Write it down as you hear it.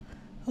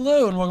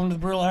Hello and welcome to the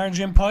Brutal Iron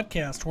Gym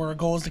podcast, where our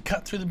goal is to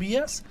cut through the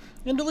BS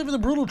and deliver the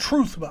brutal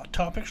truth about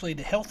topics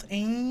related to health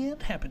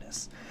and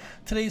happiness.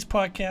 Today's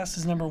podcast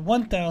is number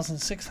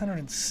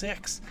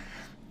 1606.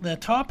 The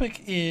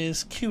topic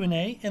is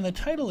Q&A, and the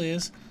title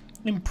is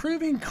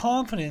Improving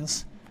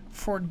Confidence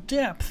for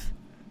Depth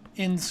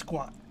in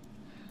Squat.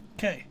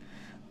 Okay,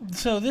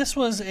 so this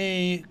was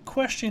a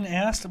question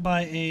asked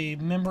by a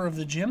member of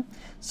the gym.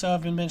 So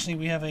I've been mentioning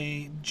we have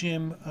a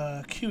gym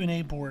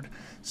Q&A board.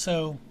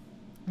 So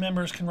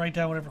members can write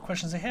down whatever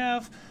questions they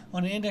have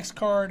on an index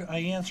card. I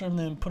answer them,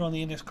 then put on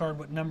the index card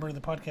what number the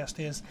podcast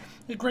is.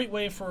 A great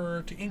way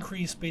to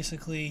increase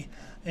basically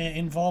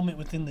involvement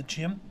within the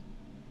gym.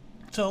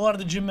 So a lot of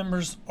the gym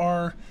members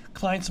are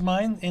clients of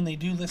mine, and they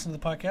do listen to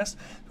the podcast,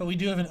 but we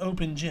do have an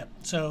open gym.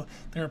 So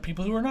there are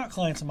people who are not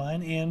clients of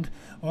mine and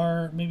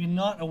are maybe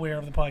not aware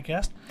of the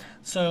podcast.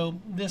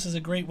 So this is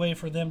a great way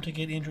for them to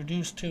get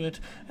introduced to it.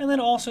 And then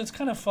also it's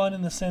kind of fun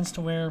in the sense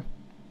to where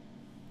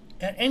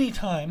at any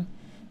time,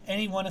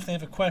 anyone, if they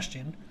have a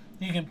question,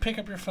 you can pick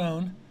up your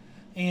phone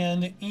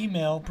and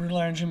email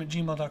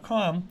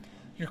brutalirongym@gmail.com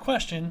your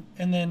question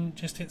and then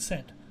just hit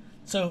send.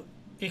 So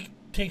it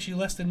takes you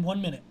less than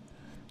 1 minute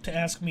to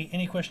ask me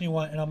any question you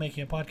want, and I'll make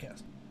you a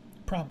podcast.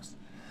 Promise.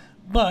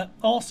 But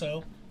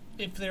also,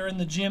 if they're in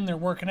the gym, they're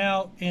working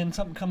out, and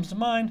something comes to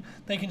mind,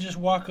 they can just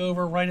walk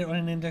over, write it on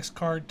an index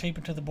card, tape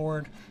it to the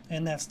board,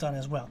 and that's done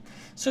as well.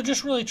 So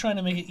just really trying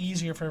to make it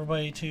easier for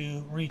everybody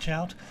to reach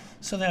out,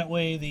 so that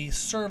way the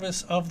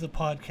service of the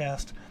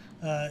podcast,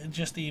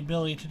 just the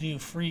ability to do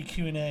free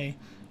Q&A,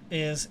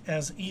 is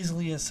as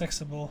easily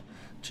accessible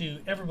to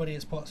everybody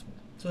as possible.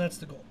 So that's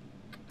the goal.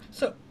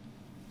 So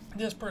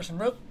this person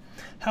wrote,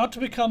 how to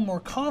become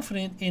more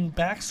confident in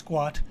back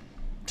squat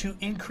to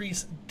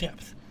increase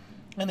depth.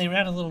 And they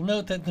add a little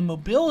note that the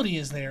mobility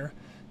is there,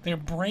 their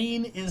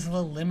brain is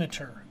the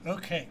limiter.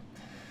 Okay.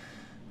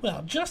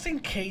 Well, just in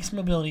case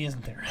mobility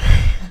isn't there.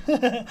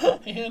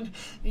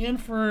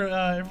 and for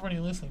everybody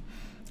listening.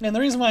 And the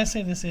reason why I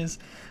say this is,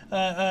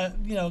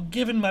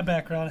 given my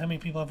background, how many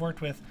people I've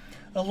worked with,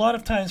 a lot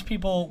of times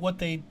people, what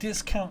they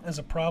discount as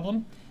a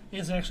problem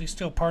is actually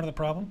still part of the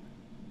problem.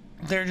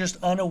 They're just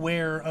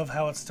unaware of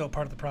how it's still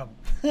part of the problem.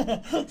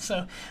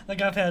 So,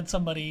 like I've had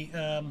somebody,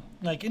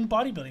 like in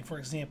bodybuilding, for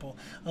example,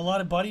 a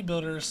lot of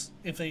bodybuilders,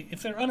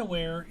 if they're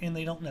unaware and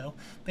they don't know,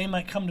 they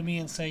might come to me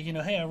and say,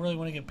 hey, I really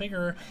want to get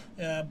bigger,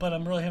 but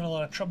I'm really having a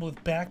lot of trouble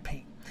with back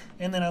pain.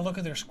 And then I look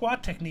at their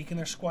squat technique, and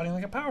they're squatting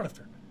like a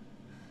powerlifter.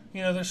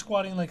 They're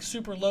squatting like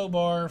super low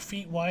bar,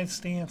 feet wide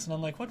stance, and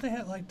I'm like, what the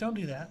heck? Like, don't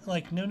do that.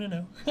 Like,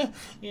 no.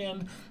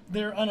 And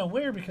they're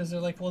unaware because they're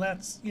like, well,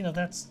 that's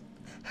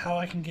how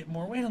I can get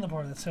more weight on the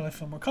bar. That's how I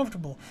feel more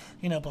comfortable.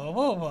 Blah, blah,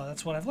 blah, blah.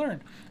 That's what I've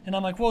learned. And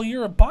I'm like, well,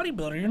 you're a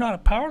bodybuilder. You're not a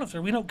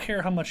powerlifter. We don't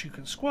care how much you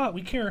can squat.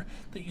 We care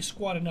that you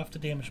squat enough to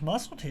damage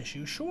muscle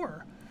tissue,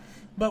 sure.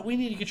 But we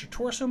need to get your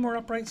torso more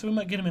upright, so we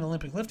might get them in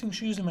Olympic lifting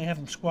shoes. We might have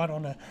them squat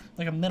on a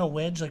metal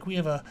wedge. Like we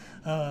have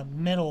a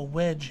metal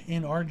wedge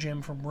in our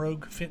gym from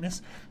Rogue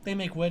Fitness. They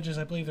make wedges,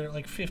 I believe they're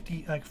like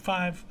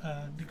 5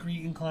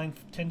 degree incline,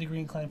 10 degree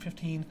incline,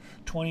 15,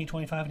 20,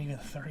 25, and even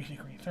 30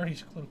 degree. 30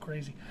 is a little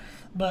crazy.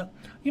 But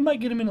you might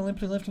get them in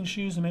Olympic lifting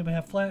shoes, and maybe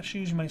have flat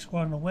shoes. You might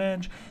squat on a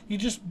wedge. You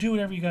just do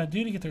whatever you got to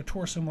do to get their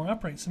torso more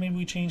upright. So maybe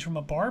we change from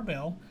a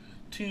barbell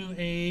to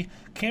a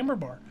camber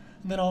bar.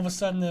 And then all of a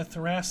sudden the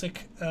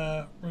thoracic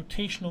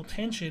rotational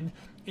tension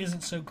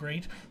isn't so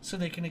great, so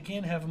they can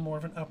again have more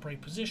of an upright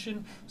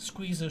position,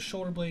 squeeze those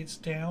shoulder blades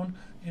down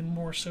and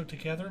more so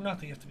together. Not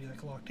that you have to be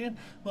like locked in.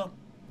 Well,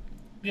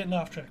 getting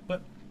off track,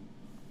 but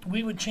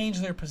we would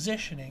change their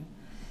positioning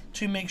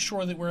to make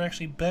sure that we're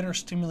actually better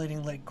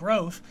stimulating leg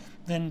growth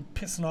than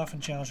pissing off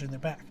and challenging their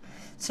back.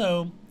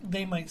 So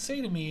they might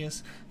say to me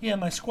is, yeah,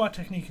 my squat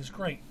technique is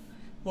great.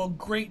 Well,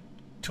 great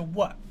to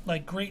what?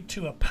 Like great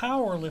to a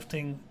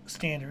powerlifting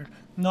standard,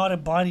 not a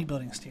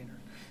bodybuilding standard.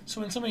 So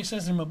when somebody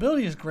says their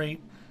mobility is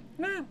great,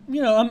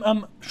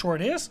 I'm sure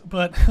it is,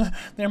 but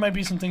there might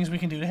be some things we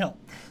can do to help.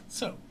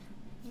 So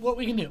what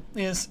we can do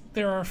is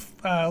there are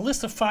a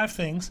list of 5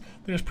 things.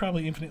 There's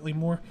probably infinitely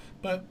more,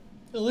 but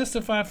a list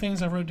of 5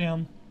 things I wrote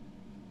down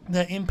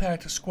that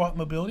impact squat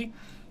mobility.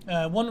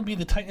 One would be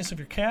the tightness of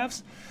your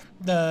calves,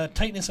 the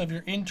tightness of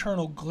your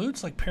internal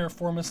glutes, like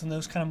piriformis and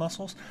those kind of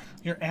muscles.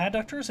 Your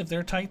adductors, if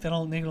they're tight,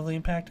 that'll negatively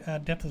impact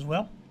depth as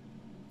well.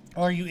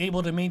 Are you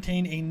able to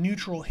maintain a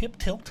neutral hip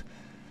tilt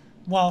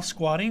while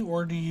squatting,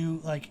 or do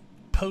you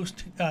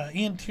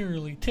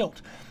anteriorly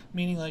tilt?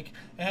 Meaning, like,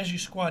 as you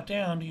squat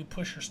down, do you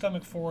push your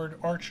stomach forward,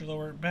 arch your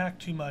lower back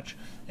too much,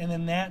 and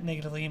then that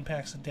negatively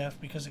impacts the depth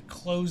because it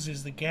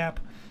closes the gap,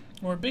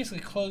 or it basically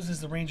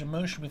closes the range of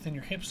motion within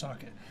your hip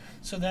socket.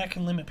 So that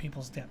can limit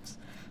people's depths.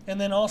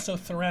 And then also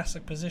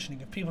thoracic positioning.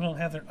 If people don't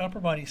have their upper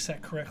body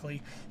set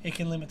correctly, it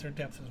can limit their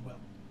depth as well.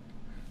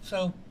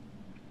 So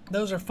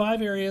those are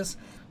 5 areas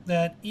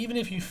that even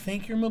if you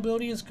think your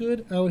mobility is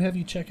good, I would have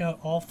you check out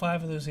all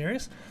 5 of those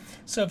areas.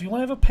 So if you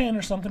want to have a pen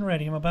or something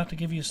ready, I'm about to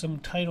give you some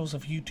titles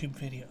of YouTube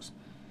videos.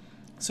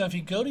 So if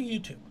you go to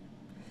YouTube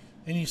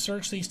and you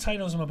search these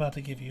titles I'm about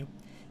to give you,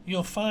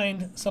 you'll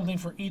find something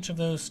for each of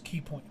those key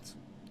points.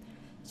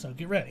 So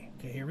get ready.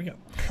 Okay, here we go.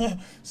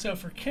 So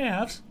for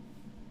calves,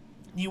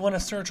 you want to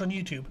search on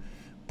YouTube,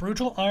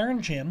 Brutal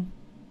Iron Gym,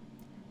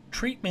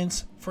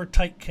 treatments for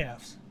tight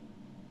calves.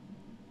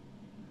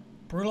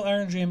 Brutal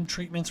Iron Gym,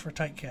 treatments for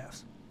tight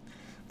calves.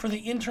 For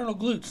the internal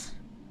glutes,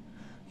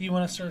 you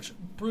want to search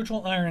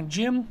Brutal Iron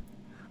Gym,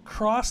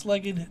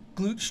 cross-legged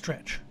glute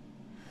stretch.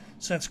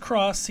 So that's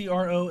cross,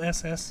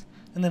 C-R-O-S-S,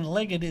 and then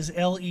legged is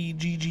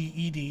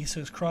L-E-G-G-E-D, so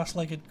it's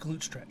cross-legged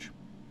glute stretch.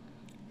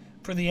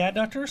 For the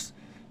adductors,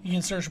 you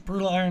can search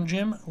Brutal Iron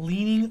Gym,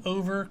 leaning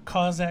over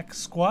Cossack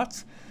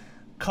squats.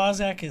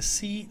 Cossack is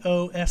C-O-S-S-A-C-K.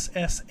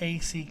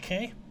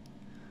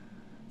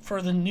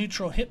 For the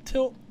neutral hip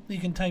tilt, you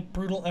can type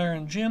Brutal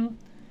Iron Gym,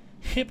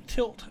 hip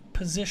tilt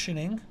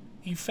positioning,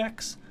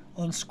 effects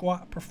on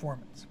squat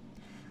performance.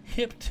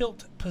 Hip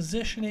tilt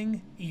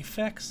positioning,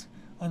 effects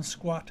on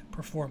squat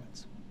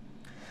performance.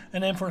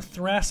 And then for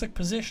thoracic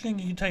positioning,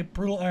 you can type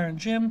Brutal Iron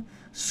Gym,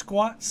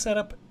 squat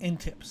setup and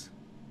tips.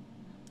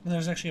 And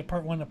there's actually a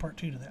part 1 and a part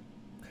 2 to that.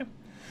 Okay.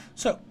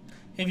 So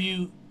if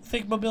you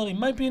think mobility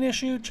might be an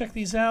issue, check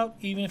these out.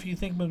 Even if you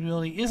think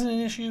mobility isn't an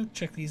issue,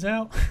 check these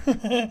out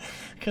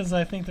because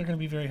I think they're going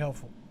to be very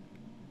helpful.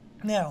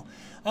 Now,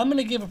 I'm going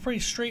to give a pretty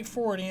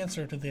straightforward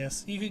answer to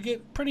this. You could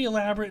get pretty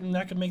elaborate and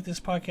that could make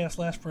this podcast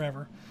last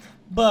forever.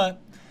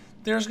 But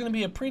there's going to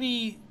be a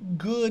pretty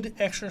good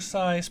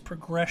exercise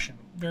progression,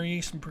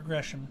 variation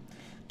progression,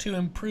 to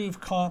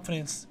improve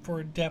confidence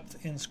for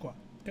depth in squat.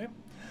 Okay?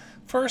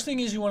 First thing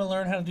is you want to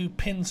learn how to do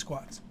pin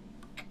squats.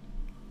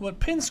 What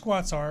pin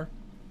squats are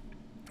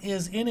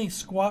is in a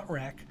squat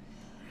rack,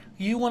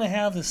 you want to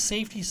have the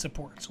safety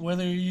supports,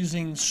 whether you're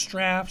using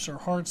straps or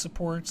hard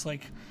supports,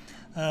 like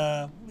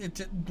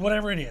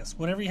whatever it is,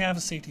 whatever you have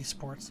as safety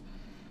supports.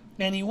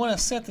 And you want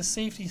to set the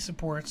safety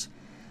supports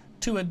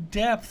to a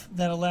depth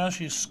that allows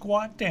you to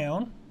squat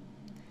down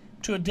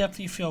to a depth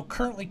you feel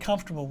currently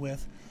comfortable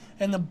with,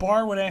 and the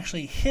bar would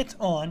actually hit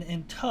on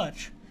and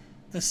touch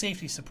the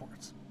safety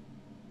supports.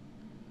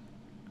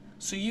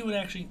 So you would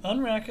actually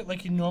unrack it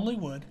like you normally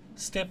would,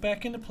 step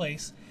back into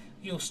place,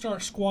 you'll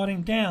start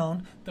squatting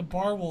down, the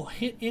bar will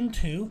hit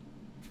into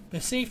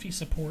the safety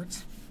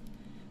supports,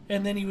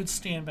 and then you would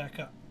stand back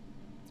up.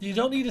 You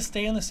don't need to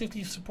stay on the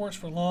safety supports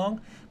for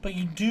long, but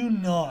you do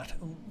not,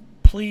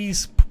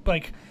 please,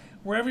 like,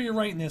 wherever you're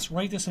writing this,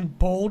 write this in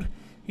bold.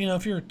 You know,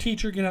 if you're a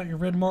teacher, get out your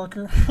red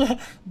marker.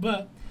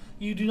 But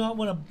you do not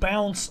want to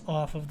bounce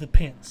off of the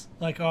pins,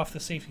 like off the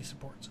safety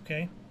supports,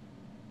 okay?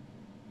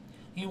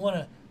 You want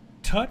to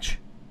touch,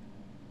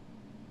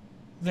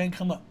 then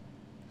come up.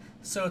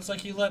 So it's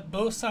like you let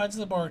both sides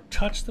of the bar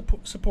touch the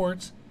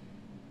supports,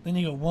 then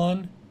you go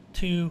 1,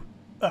 2,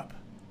 up.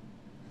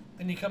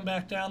 Then you come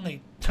back down,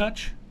 they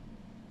touch,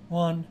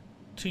 1,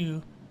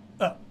 2,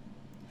 up.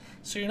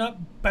 So you're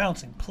not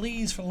bouncing.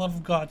 Please, for the love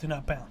of God, do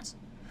not bounce.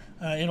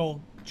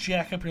 It'll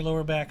jack up your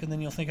lower back, and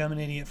then you'll think I'm an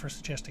idiot for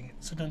suggesting it.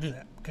 So don't do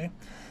that, okay?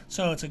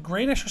 So it's a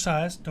great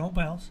exercise. Don't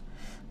bounce.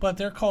 But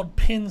they're called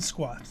pin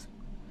squats.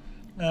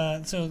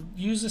 So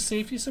use the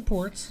safety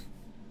supports.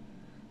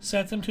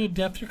 Set them to a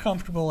depth you're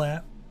comfortable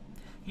at.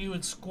 You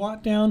would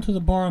squat down to the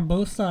bar on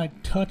both sides,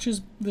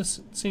 touches the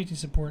safety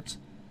supports.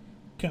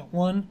 Count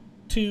 1,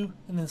 2,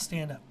 and then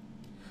stand up.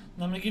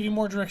 And I'm going to give you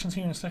more directions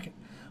here in a second.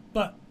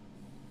 But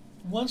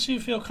once you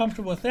feel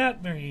comfortable with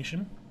that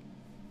variation,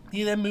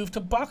 you then move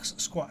to box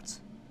squats.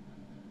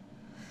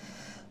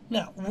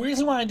 Now, the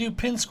reason why I do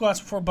pin squats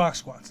before box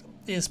squats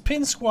is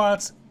pin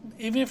squats,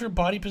 even if your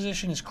body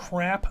position is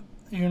crap,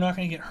 you're not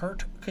going to get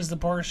hurt because the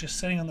bar is just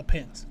sitting on the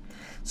pins.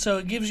 So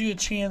it gives you a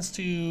chance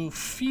to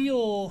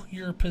feel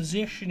your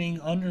positioning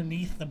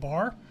underneath the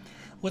bar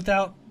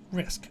without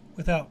risk,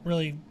 without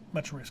really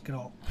much risk at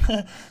all.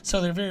 So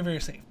they're very, very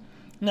safe.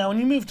 Now, when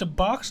you move to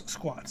box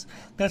squats,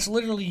 that's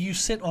literally you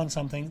sit on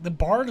something. The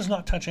bar does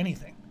not touch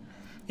anything.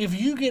 If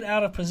you get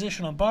out of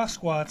position on box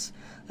squats,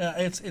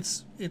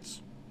 it's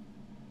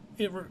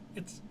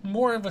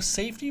more of a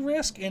safety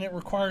risk, and it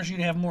requires you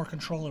to have more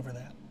control over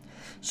that.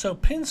 So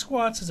pin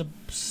squats is a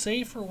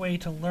safer way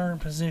to learn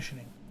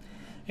positioning.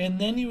 And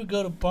then you would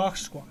go to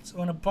box squats.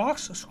 On a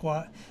box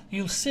squat,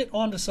 you sit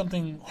onto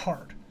something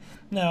hard.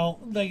 Now,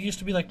 they used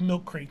to be like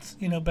milk crates,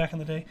 back in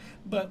the day.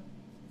 But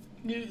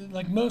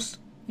like most,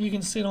 you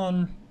can sit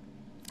on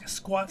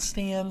squat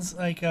stands.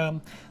 Like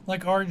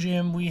our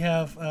gym, we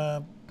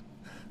have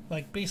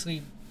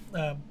basically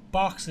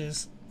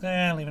boxes.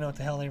 I don't even know what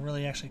the hell they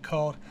really actually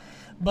called.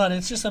 But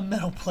it's just a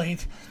metal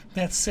plate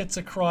that sits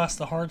across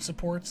the hard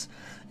supports,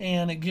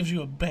 and it gives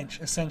you a bench,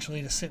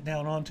 essentially, to sit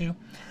down onto.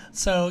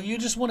 So you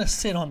just want to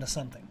sit onto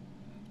something.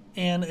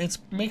 And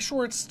make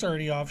sure it's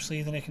sturdy,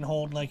 obviously, then it can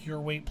hold like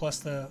your weight plus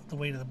the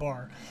weight of the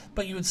bar.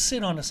 But you would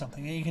sit onto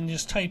something, and you can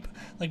just type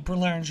like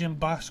Brutal Iron Gym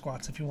box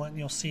squats if you want, and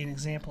you'll see an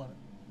example of it.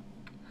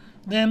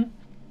 Then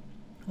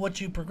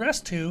what you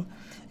progress to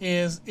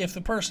is if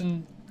the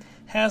person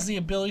has the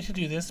ability to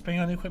do this,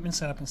 depending on the equipment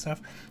setup and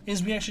stuff,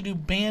 is we actually do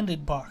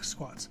banded box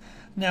squats.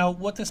 Now,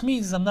 what this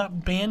means is I'm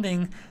not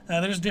banding,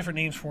 there's different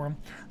names for them,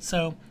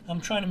 so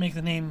I'm trying to make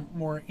the name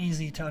more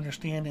easy to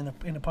understand in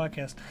the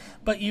podcast.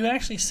 But you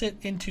actually sit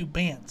into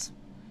bands.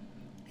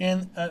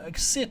 And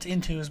sit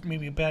into is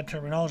maybe a bad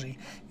terminology.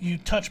 You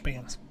touch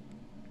bands.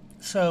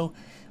 So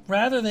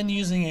rather than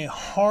using a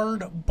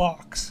hard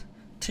box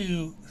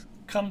to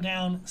come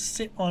down,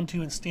 sit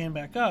onto, and stand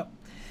back up,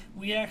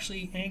 we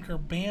actually anchor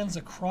bands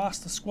across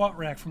the squat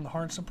rack from the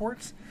hard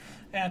supports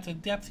at the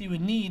depth you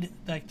would need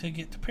to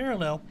get to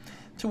parallel,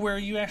 to where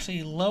you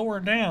actually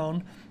lower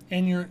down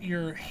and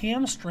your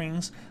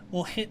hamstrings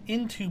will hit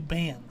into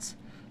bands.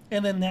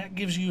 And then that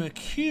gives you a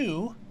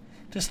cue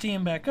to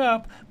stand back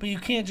up, but you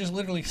can't just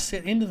literally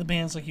sit into the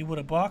bands like you would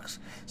a box,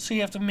 so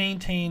you have to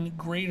maintain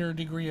greater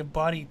degree of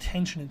body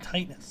tension and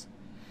tightness.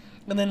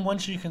 And then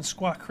once you can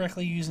squat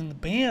correctly using the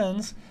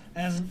bands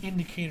as an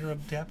indicator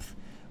of depth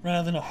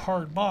rather than a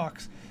hard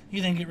box,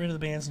 you then get rid of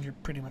the bands and you're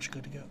pretty much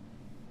good to go.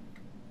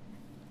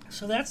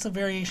 So that's the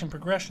variation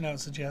progression I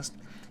would suggest,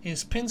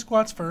 is pin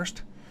squats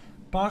first,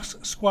 box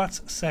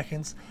squats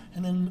seconds,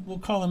 and then we'll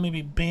call them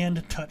maybe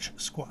band touch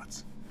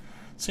squats.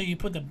 So you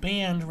put the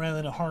band rather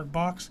than a hard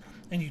box,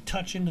 and you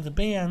touch into the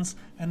bands,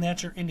 and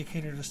that's your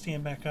indicator to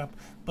stand back up.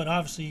 But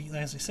obviously,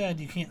 as I said,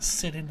 you can't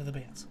sit into the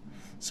bands.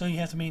 So you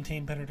have to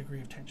maintain better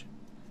degree of tension.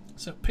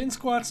 So pin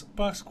squats,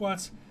 box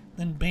squats,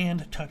 then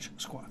band touch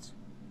squats.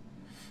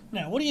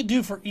 Now, what do you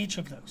do for each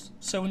of those?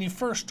 So when you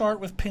first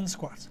start with pin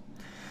squats,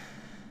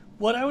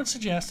 what I would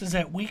suggest is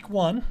that week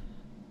 1,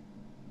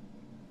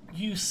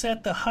 you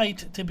set the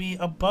height to be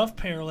above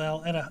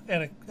parallel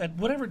at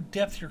whatever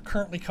depth you're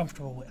currently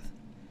comfortable with.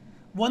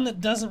 One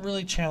that doesn't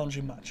really challenge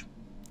you much.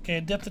 Okay,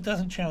 a depth that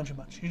doesn't challenge you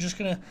much. You're just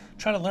going to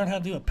try to learn how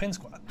to do a pin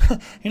squat.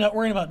 You're not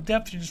worrying about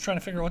depth, you're just trying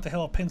to figure out what the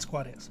hell a pin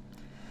squat is.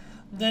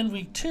 Then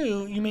week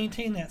 2, you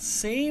maintain that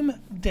same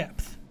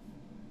depth,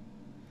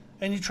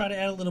 and you try to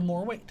add a little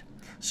more weight.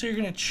 So you're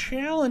going to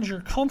challenge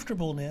your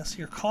comfortableness,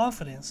 your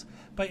confidence,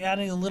 by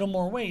adding a little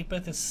more weight, but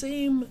at the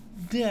same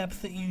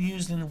depth that you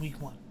used in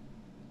week 1.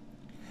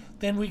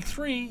 Then week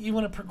 3, you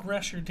want to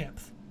progress your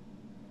depth.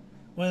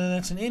 Whether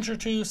that's an inch or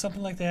 2,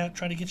 something like that,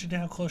 try to get you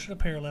down closer to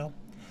parallel.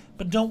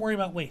 But don't worry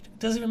about weight. It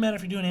doesn't even matter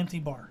if you do an empty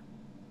bar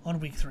on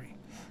week 3.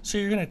 So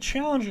you're going to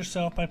challenge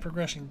yourself by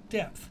progressing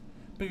depth,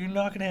 but you're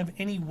not going to have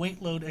any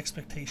weight load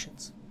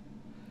expectations.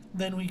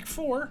 Then week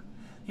 4,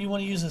 you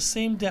want to use the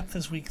same depth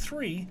as week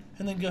 3,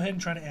 and then go ahead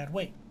and try to add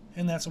weight.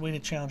 And that's a way to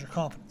challenge your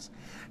confidence.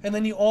 And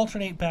then you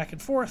alternate back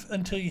and forth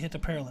until you hit the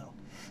parallel.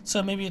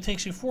 So maybe it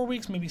takes you 4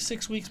 weeks, maybe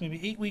 6 weeks, maybe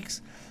 8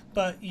 weeks,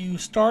 but you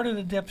start at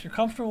a depth you're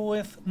comfortable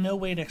with, no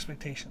weight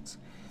expectations.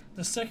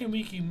 The second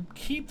week, you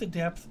keep the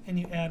depth and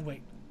you add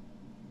weight.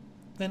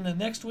 Then the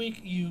next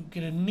week, you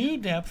get a new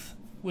depth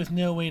with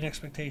no weight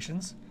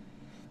expectations.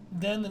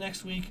 Then the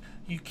next week,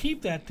 you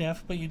keep that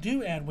depth, but you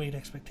do add weight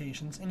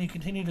expectations, and you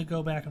continue to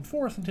go back and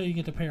forth until you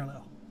get to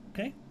parallel.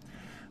 Okay?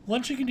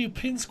 Once you can do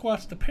pin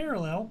squats to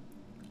parallel,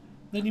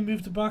 then you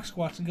move to box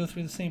squats and go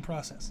through the same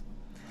process.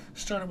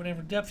 Start at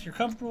whatever depth you're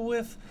comfortable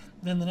with,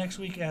 then the next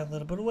week add a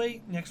little bit of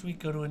weight, next week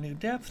go to a new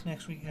depth,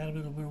 next week add a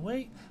little bit of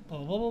weight, blah,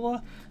 blah, blah, blah,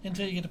 blah,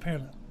 until you get to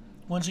parallel.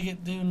 Once you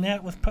get doing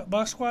that with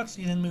box squats,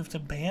 you then move to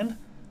band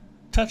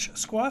touch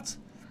squats.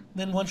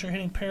 Then once you're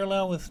hitting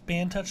parallel with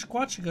band touch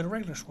squats, you go to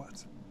regular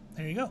squats.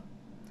 There you go.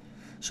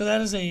 So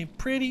that is a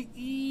pretty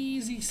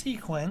easy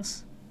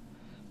sequence.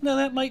 Now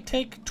that might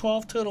take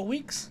 12 total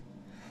weeks.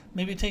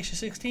 Maybe it takes you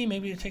 16,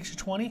 maybe it takes you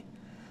 20.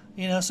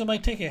 So it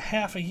might take you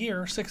half a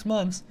year, 6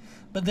 months,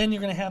 but then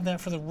you're going to have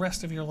that for the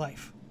rest of your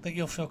life, that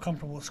you'll feel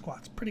comfortable with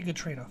squats. Pretty good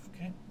trade-off,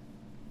 okay?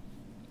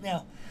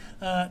 Now,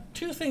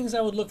 2 things I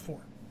would look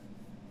for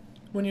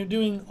when you're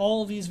doing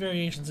all of these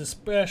variations,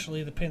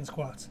 especially the pin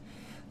squats,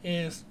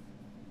 is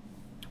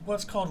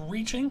what's called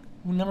reaching.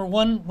 Number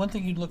one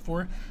thing you'd look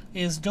for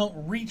is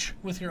don't reach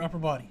with your upper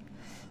body.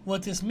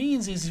 What this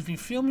means is if you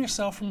film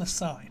yourself from the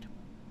side,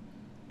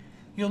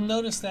 you'll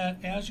notice that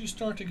as you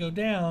start to go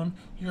down,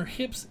 your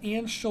hips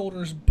and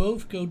shoulders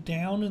both go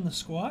down in the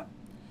squat.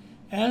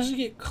 As you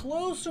get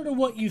closer to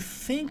what you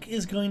think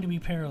is going to be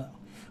parallel,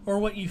 or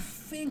what you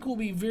think will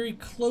be very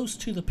close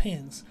to the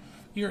pins,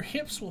 your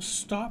hips will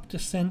stop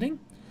descending,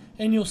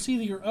 and you'll see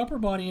that your upper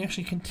body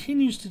actually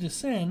continues to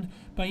descend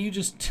by you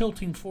just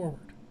tilting forward.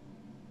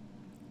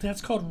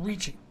 That's called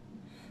reaching.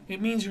 It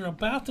means you're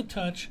about to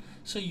touch,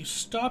 so you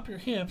stop your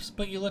hips,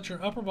 but you let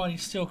your upper body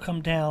still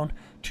come down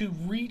to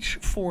reach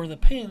for the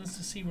pins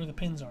to see where the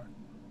pins are.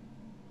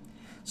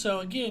 So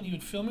again, you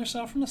would film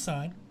yourself from the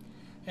side.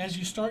 As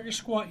you start your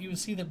squat, you would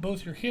see that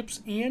both your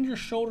hips and your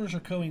shoulders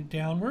are going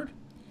downward.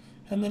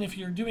 And then if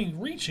you're doing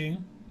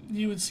reaching,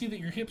 you would see that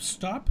your hips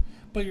stop,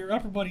 but your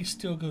upper body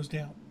still goes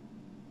down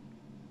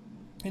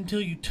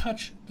until you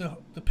touch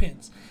the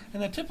pins.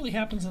 And that typically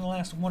happens in the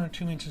last 1 or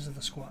 2 inches of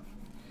the squat.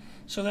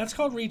 So that's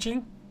called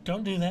reaching.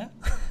 Don't do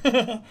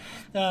that.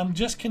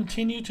 Just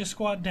continue to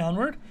squat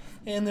downward,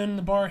 and then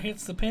the bar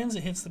hits the pins,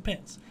 it hits the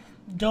pins.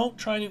 Don't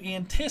try to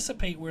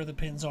anticipate where the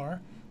pins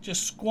are.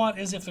 Just squat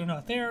as if they're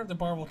not there. The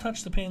bar will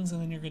touch the pins,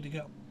 and then you're good to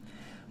go.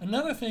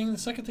 Another thing, the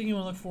second thing you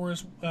want to look for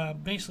is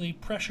basically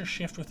pressure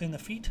shift within the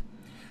feet.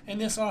 And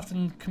this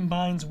often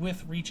combines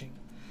with reaching.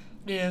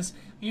 Is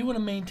you want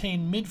to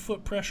maintain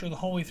mid-foot pressure the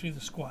whole way through the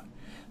squat.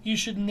 You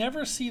should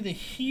never see the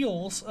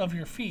heels of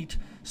your feet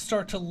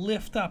start to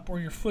lift up or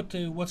your foot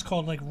to what's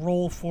called like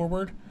roll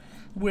forward,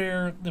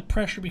 where the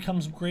pressure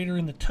becomes greater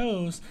in the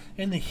toes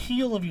and the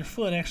heel of your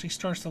foot actually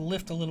starts to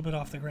lift a little bit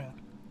off the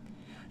ground.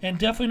 And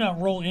definitely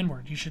not roll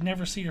inward. You should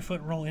never see your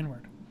foot roll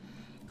inward.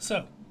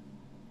 So,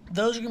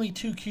 those are going to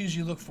be two cues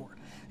you look for.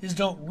 Is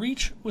don't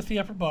reach with the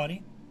upper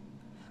body.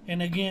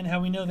 And again,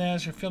 how we know that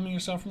is you're filming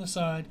yourself from the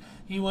side.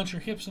 You want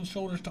your hips and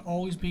shoulders to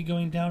always be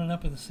going down and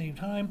up at the same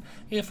time.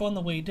 If on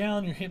the way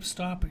down your hips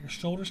stop but your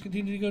shoulders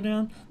continue to go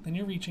down, then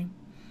you're reaching.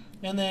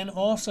 And then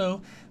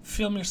also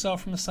film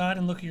yourself from the side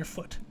and look at your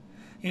foot.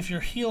 If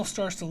your heel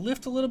starts to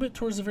lift a little bit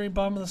towards the very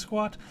bottom of the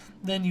squat,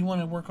 then you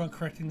want to work on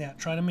correcting that.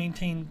 Try to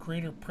maintain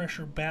greater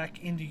pressure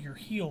back into your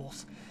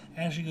heels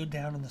as you go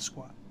down in the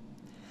squat.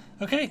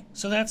 Okay,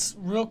 so that's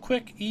real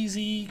quick,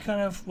 easy kind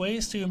of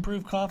ways to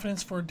improve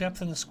confidence for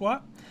depth in the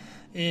squat.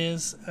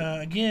 Is,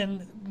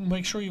 again,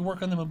 make sure you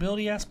work on the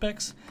mobility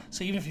aspects.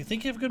 So even if you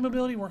think you have good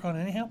mobility, work on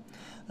it anyhow.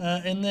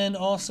 And then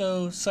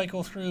also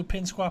cycle through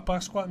pin squat,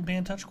 box squat, and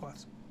band touch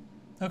squats.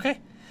 Okay.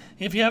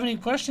 If you have any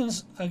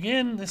questions,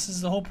 again, this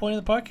is the whole point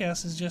of the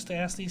podcast, is just to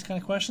ask these kind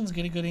of questions,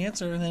 get a good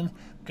answer, and then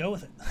go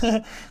with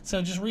it.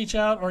 So just reach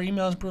out or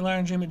email us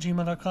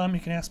brutalirongym@gmail.com.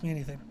 You can ask me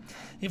anything.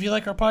 If you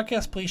like our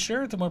podcast, please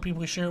share it. The more people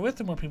we share it with,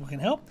 the more people can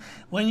help.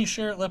 When you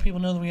share it, let people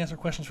know that we answer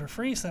questions for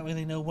free, so that way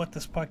they know what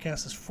this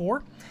podcast is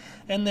for.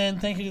 And then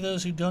thank you to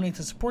those who donate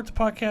to support the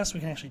podcast. We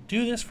can actually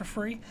do this for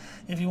free.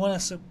 If you want to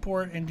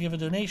support and give a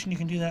donation, you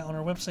can do that on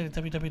our website at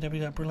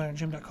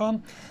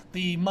www.brutalirongym.com.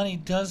 The money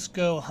does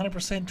go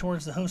 100%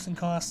 towards the hosting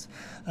costs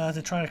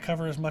to try to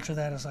cover as much of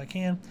that as I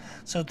can.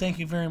 So thank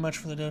you very much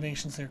for the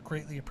donations. They're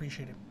greatly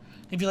appreciated.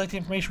 If you like the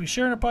information we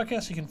share in our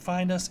podcast, you can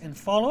find us and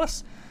follow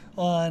us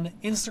on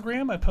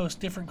Instagram. I post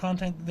different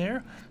content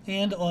there,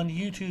 and on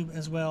YouTube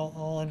as well,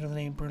 all under the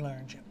name Brutal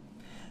Iron Gym.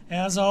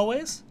 As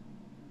always,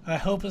 I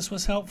hope this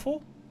was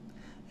helpful,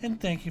 and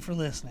thank you for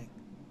listening.